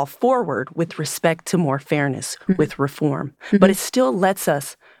moving the ball forward with respect to more fairness, with reform. But it still lets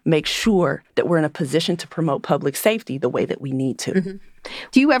us make sure that we're in a position to promote public safety the way that we need to.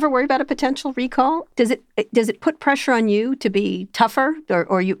 Do you ever worry about a potential recall? Does it put pressure on you to be tougher,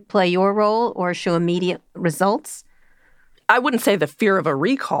 or you play your role, or show immediate results? I wouldn't say the fear of a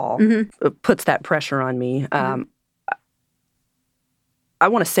recall puts that pressure on me. I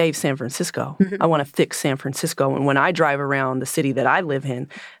want to save San Francisco. I want to fix San Francisco. And when I drive around the city that I live in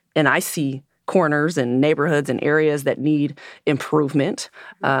and I see corners and neighborhoods and areas that need improvement,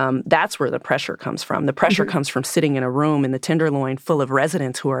 that's where the pressure comes from. The pressure comes from sitting in a room in the Tenderloin full of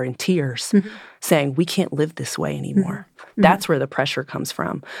residents who are in tears saying, we can't live this way anymore. That's where the pressure comes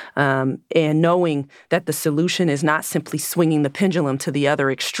from. And knowing that the solution is not simply swinging the pendulum to the other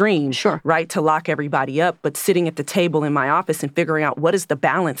extreme, right, to lock everybody up, but sitting at the table in my office and figuring out, what is the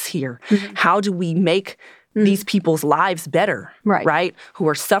balance here? How do we make these people's lives better, right, who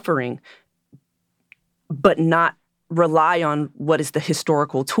are suffering, but not rely on what is the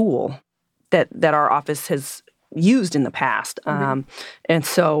historical tool that our office has used in the past. And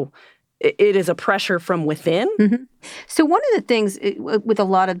so it is a pressure from within. So one of the things with a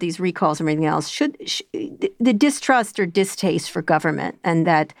lot of these recalls and everything else, should the distrust or distaste for government, and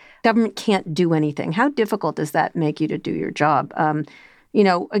that government can't do anything, how difficult does that make you to do your job?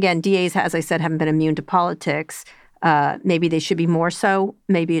 Again, DAs, as I said, haven't been immune to politics. Maybe they should be more so.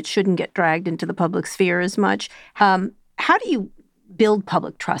 Maybe it shouldn't get dragged into the public sphere as much. How do you build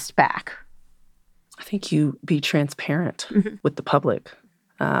public trust back? I think you be transparent with the public.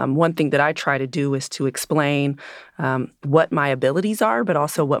 One thing that I try to do is to explain what my abilities are, but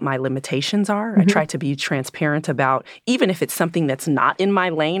also what my limitations are. I try to be transparent about, even if it's something that's not in my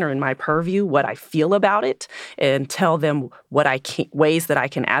lane or in my purview, what I feel about it, and tell them what ways that I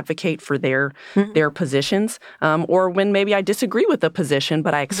can advocate for their positions, or when maybe I disagree with a position,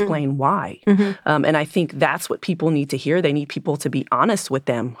 but I explain why. And I think that's what people need to hear. They need people to be honest with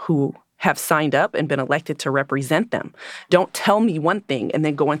them who have signed up and been elected to represent them. Don't tell me one thing and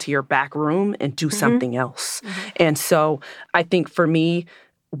then go into your back room and do something else. And so I think for me,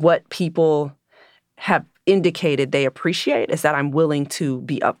 what people have indicated they appreciate is that I'm willing to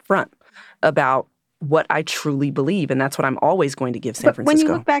be upfront about what I truly believe, and that's what I'm always going to give San Francisco. When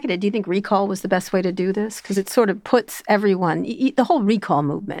you look back at it, do you think recall was the best way to do this? Because it sort of puts everyone, the whole recall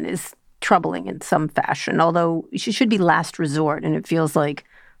movement is troubling in some fashion, although it should be last resort, and it feels like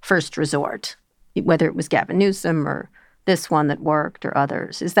first resort, whether it was Gavin Newsom or this one that worked or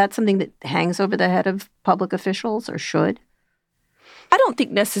others. Is that something that hangs over the head of public officials, or should? I don't think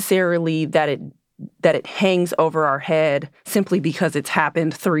necessarily that it hangs over our head simply because it's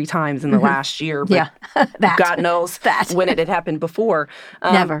happened 3 times in the last year. But God knows when it had happened before.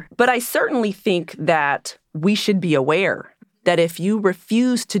 Never. But I certainly think that we should be aware that if you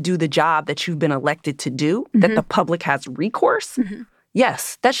refuse to do the job that you've been elected to do, that the public has recourse.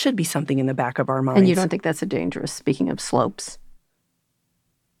 Yes, that should be something in the back of our minds. And you don't think that's a dangerous, speaking of slopes?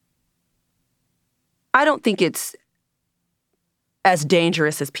 I don't think it's as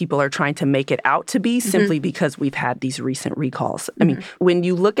dangerous as people are trying to make it out to be, simply because we've had these recent recalls. I mean, when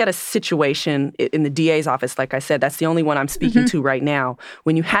you look at a situation in the DA's office, like I said, that's the only one I'm speaking to right now,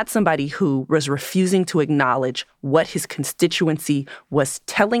 when you had somebody who was refusing to acknowledge what his constituency was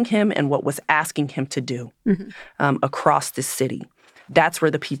telling him and what was asking him to do across this city. That's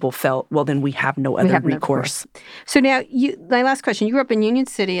where the people felt, well, then we have no other recourse. So now, my last question, you grew up in Union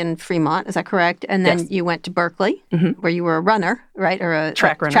City and Fremont, is that correct? And then you went to Berkeley, where you were a runner, right? Or a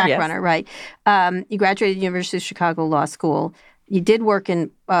track runner, right? You graduated the University of Chicago Law School. You did work in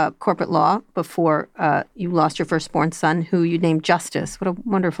corporate law before you lost your firstborn son, who you named Justice. What a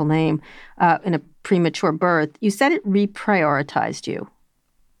wonderful name, in a premature birth. You said it reprioritized you.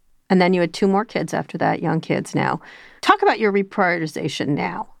 And then you had 2 more kids after that, young kids now. Talk about your reprioritization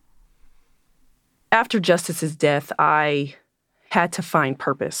now. After Justice's death, I had to find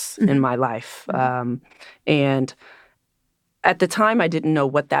purpose in my life. And At the time, I didn't know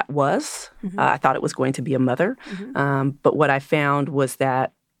what that was. I thought it was going to be a mother. But what I found was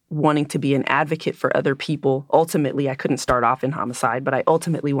that wanting to be an advocate for other people, ultimately, I couldn't start off in homicide, but I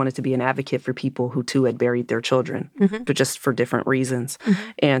ultimately wanted to be an advocate for people who, too, had buried their children, but just for different reasons.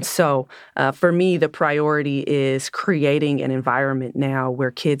 And so for me, the priority is creating an environment now where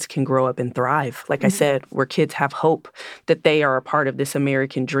kids can grow up and thrive. Like I said, where kids have hope that they are a part of this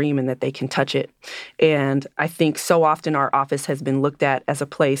American dream and that they can touch it. And I think so often our office has been looked at as a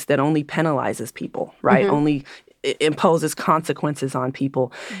place that only penalizes people, right? Only imposes consequences on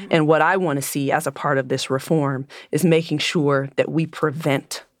people. And what I want to see as a part of this reform is making sure that we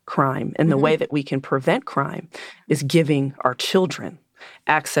prevent crime. And the way that we can prevent crime is giving our children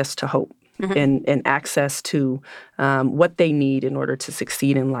access to hope and access to what they need in order to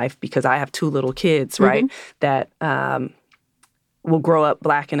succeed in life. Because I have 2 little kids, right, that will grow up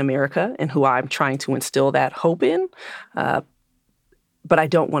Black in America and who I'm trying to instill that hope in. But I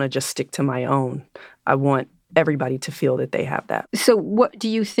don't want to just stick to my own. I want everybody to feel that they have that. So what do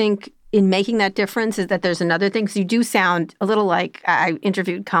you think in making that difference is that there's another thing? Because you do sound a little like, I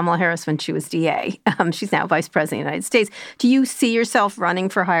interviewed Kamala Harris when she was DA. She's now Vice President of the United States. Do you see yourself running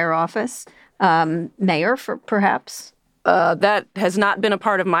for higher office? Mayor, for perhaps? That has not been a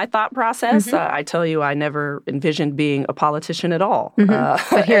part of my thought process. I tell you, I never envisioned being a politician at all.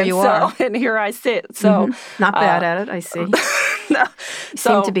 But here you are. And here I sit. So not bad at it, I see. No. You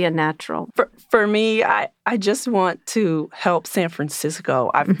seem to be a natural. For me, I just want to help San Francisco.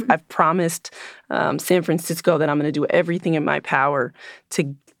 I've promised San Francisco that I'm going to do everything in my power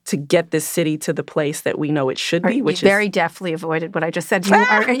to get this city to the place that we know it should be. Which you very deftly avoided what I just said.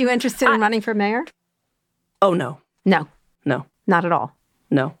 Are you interested in running for mayor? Oh, no. No. No. Not at all?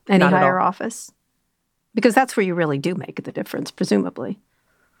 No. Any higher office? Because that's where you really do make the difference, presumably.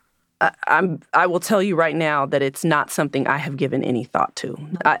 I will tell you right now that it's not something I have given any thought to.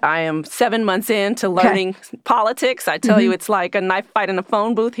 I am 7 months into learning politics. I tell you, it's like a knife fight in a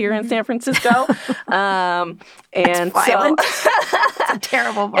phone booth here in San Francisco. And violent. It's a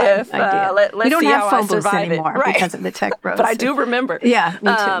terrible violent idea. Let's we don't see have how phone I booths survive anymore it. Right. Because of the tech bros. But I do remember. Yeah,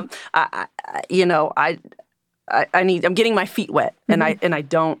 me too. I'm getting my feet wet, and I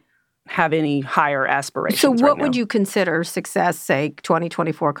don't have any higher aspirations. So what right would now. you consider success, say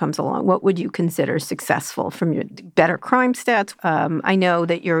 2024 comes along? What would you consider successful from your better crime stats? I know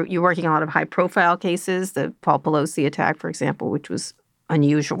that you're working on a lot of high-profile cases, the Paul Pelosi attack, for example, which was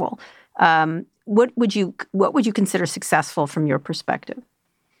unusual. What would you consider successful from your perspective?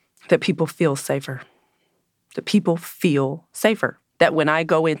 That people feel safer. That people feel safer. That when I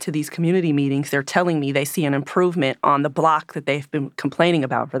go into these community meetings, they're telling me they see an improvement on the block that they've been complaining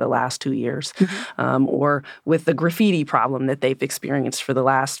about for the last 2 years, or with the graffiti problem that they've experienced for the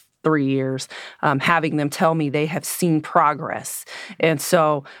last 3 years, having them tell me they have seen progress. And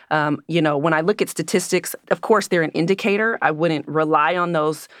so, when I look at statistics, of course, they're an indicator. I wouldn't rely on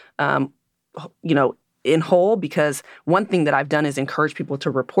those, in whole, because one thing that I've done is encourage people to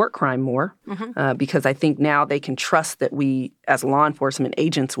report crime more, because I think now they can trust that we, as law enforcement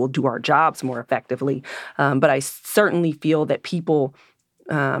agents, will do our jobs more effectively. But I certainly feel that people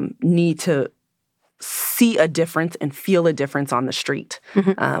need to see a difference and feel a difference on the street.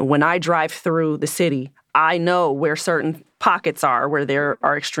 When I drive through the city, I know where certain pockets are where there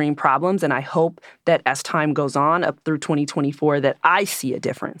are extreme problems, and I hope that as time goes on up through 2024 that I see a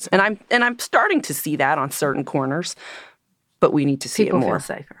difference. And I'm starting to see that on certain corners, but we need to see it more. People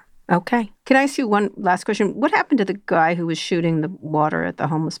feel safer. Okay. Can I ask you one last question? What happened to the guy who was shooting the water at the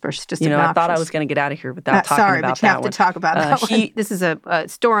homeless person? Just I thought I was going to get out of here without talking about that one. Sorry, but you have to talk about that one. This is a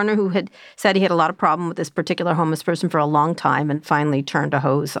store owner who had said he had a lot of problem with this particular homeless person for a long time and finally turned a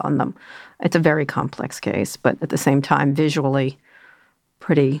hose on them. It's a very complex case, but at the same time, visually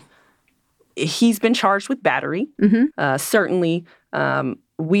pretty. He's been charged with battery. Certainly,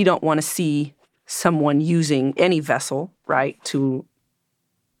 we don't want to see someone using any vessel, right, to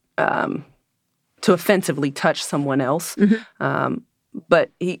offensively touch someone else. But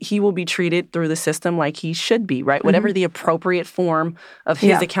he will be treated through the system like he should be, right? Whatever the appropriate form of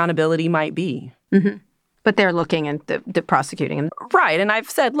his accountability might be. But they're looking at the prosecuting him. Right. And I've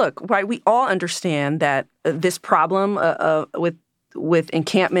said, look, right, we all understand that this problem with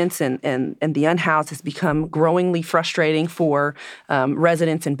encampments and the unhoused has become growingly frustrating for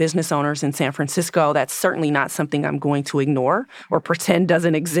residents and business owners in San Francisco. That's certainly not something I'm going to ignore or pretend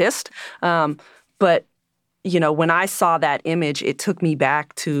doesn't exist. But, when I saw that image, it took me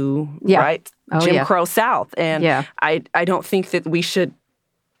back to, Jim Crow South. And I don't think that we should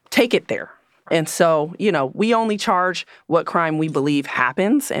take it there. And so, we only charge what crime we believe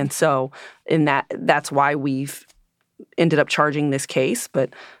happens. And so that's why we've ended up charging this case, but,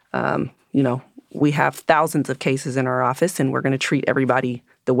 we have thousands of cases in our office, and we're going to treat everybody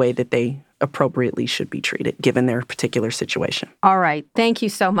the way that they appropriately should be treated, given their particular situation. All right. Thank you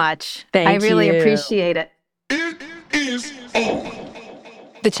so much. I really appreciate it. It is on.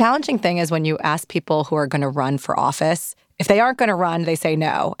 The challenging thing is when you ask people who are going to run for office, if they aren't going to run, they say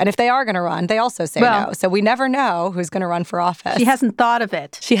no. And if they are going to run, they also say no. So we never know who's going to run for office. She hasn't thought of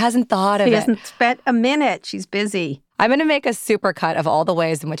it. She hasn't thought of it. She hasn't spent a minute. She's busy. I'm going to make a supercut of all the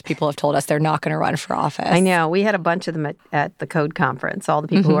ways in which people have told us they're not going to run for office. I know. We had a bunch of them at the Code Conference, all the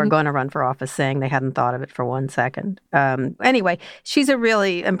people who are going to run for office saying they hadn't thought of it for 1 second. Anyway, she's a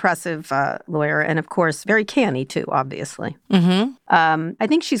really impressive lawyer and, of course, very canny, too, obviously. I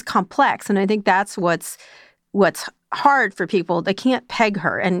think she's complex, and I think that's what's hard for people. They can't peg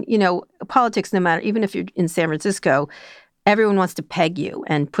her. And, politics, no matter, even if you're in San Francisco, everyone wants to peg you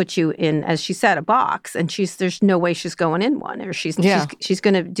and put you in, as she said, a box. And there's no way she's going in one, or she's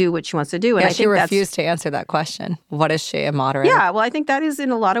going to do what she wants to do. And I think she refused to answer that question. What is she, a moderator? Yeah, well, I think that is in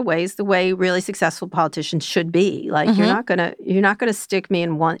a lot of ways the way really successful politicians should be. Like you're not gonna stick me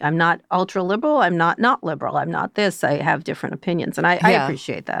in one. I'm not ultra liberal. I'm not liberal. I'm not this. I have different opinions, and I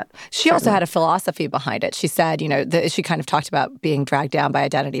appreciate that. She also had a philosophy behind it. She said, she kind of talked about being dragged down by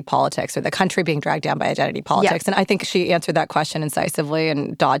identity politics, or the country being dragged down by identity politics. And I think she answered that question incisively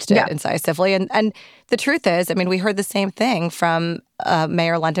and dodged it incisively. And the truth is, we heard the same thing from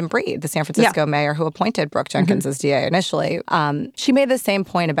Mayor London Breed, the San Francisco mayor who appointed Brooke Jenkins as DA initially. She made the same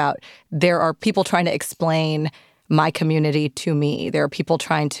point about there are people trying to explain my community to me. There are people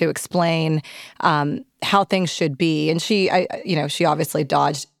trying to explain how things should be. And she obviously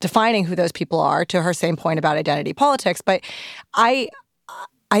dodged defining who those people are, to her same point about identity politics. But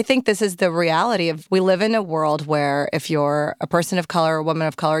I think this is the reality of, we live in a world where if you're a person of color, a woman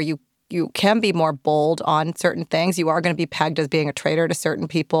of color, you can be more bold on certain things. You are going to be pegged as being a traitor to certain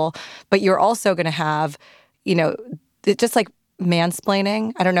people, but you're also going to have, just like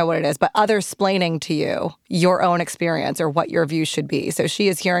mansplaining, I don't know what it is, but others splaining to you your own experience or what your views should be. So she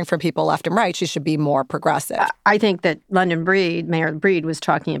is hearing from people left and right. She should be more progressive. I think that Mayor Breed was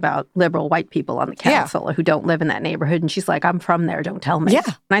talking about liberal white people on the council who don't live in that neighborhood. And she's like, I'm from there, don't tell me. Yeah.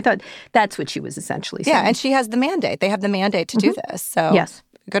 And I thought that's what she was essentially saying. Yeah, and she has the mandate. They have the mandate to do this. So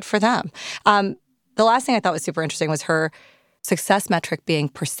good for them. The last thing I thought was super interesting was her success metric being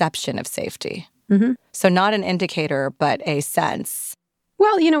perception of safety. So not an indicator, but a sense.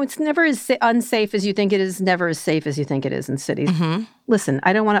 Well, it's never as unsafe as you think it is, never as safe as you think it is in cities. Listen,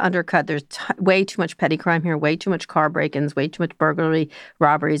 I don't want to undercut. There's way too much petty crime here, way too much car break-ins, way too much burglary,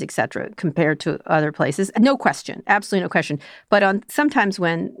 robberies, et cetera, compared to other places. No question. Absolutely no question. But sometimes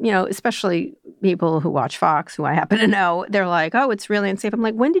when, especially people who watch Fox, who I happen to know, they're like, oh, it's really unsafe. I'm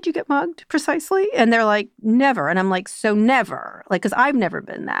like, when did you get mugged precisely? And they're like, never. And I'm like, so never. Like, because I've never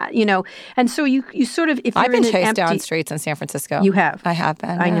been that, And so you sort of, if you're I've been in chased down streets in San Francisco. You have. I have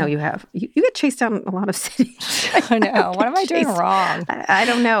been. I know you have. You get chased down a lot of cities. I know. What am I doing wrong? I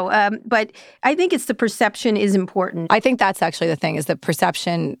don't know. But I think it's the perception is important. I think that's actually the thing, is that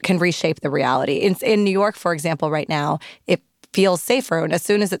perception can reshape the reality. In New York, for example, right now, it feels safer. And as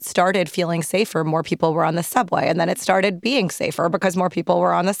soon as it started feeling safer, more people were on the subway. And then it started being safer because more people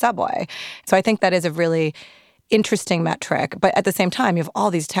were on the subway. So I think that is a really interesting metric. But at the same time, you have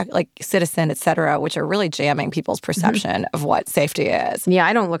all these like Citizen, et cetera, which are really jamming people's perception of what safety is. Yeah,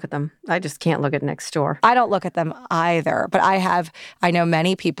 I don't look at them. I just can't look at next door. I don't look at them either. But I know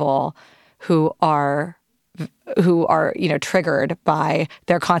many people who are triggered by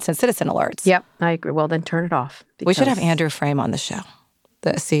their constant Citizen alerts. Yep, I agree. Well, then turn it off. We should have Andrew Frame on the show,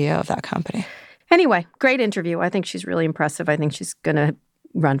 the CEO of that company. Anyway, great interview. I think she's really impressive. I think she's going to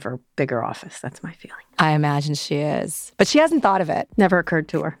run for bigger office. That's my feeling. I imagine she is. But she hasn't thought of it. Never occurred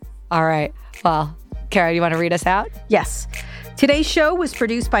to her. All right. Well, Kara, you want to read us out? Yes. Today's show was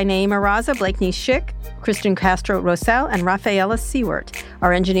produced by Naima Raza, Blakeney Schick, Kristen Castro-Rosell, and Rafaela Seward.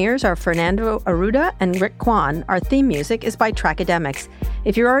 Our engineers are Fernando Arruda and Rick Kwan. Our theme music is by Trackademics.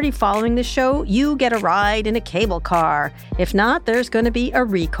 If you're already following the show, you get a ride in a cable car. If not, there's going to be a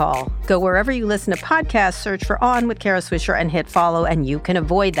recall. Go wherever you listen to podcasts, search for On with Kara Swisher and hit follow, and you can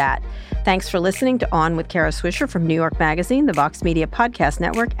avoid that. Thanks for listening to On with Kara Swisher from New York Magazine, the Vox Media Podcast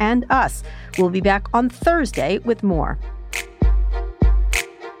Network, and us. We'll be back on Thursday with more.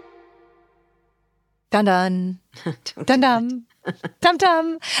 Dun dun. Dun dum. Dum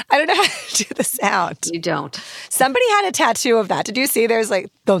dum. I don't know how to do the sound. You don't. Somebody had a tattoo of that. Did you see? There's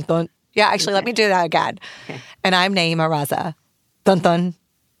like dun dun. Yeah, actually, let me do that again. Okay. And I'm Naima Raza. Dun dun.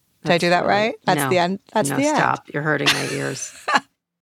 Did I do that right? That's the end. That's the end. Stop. You're hurting my ears.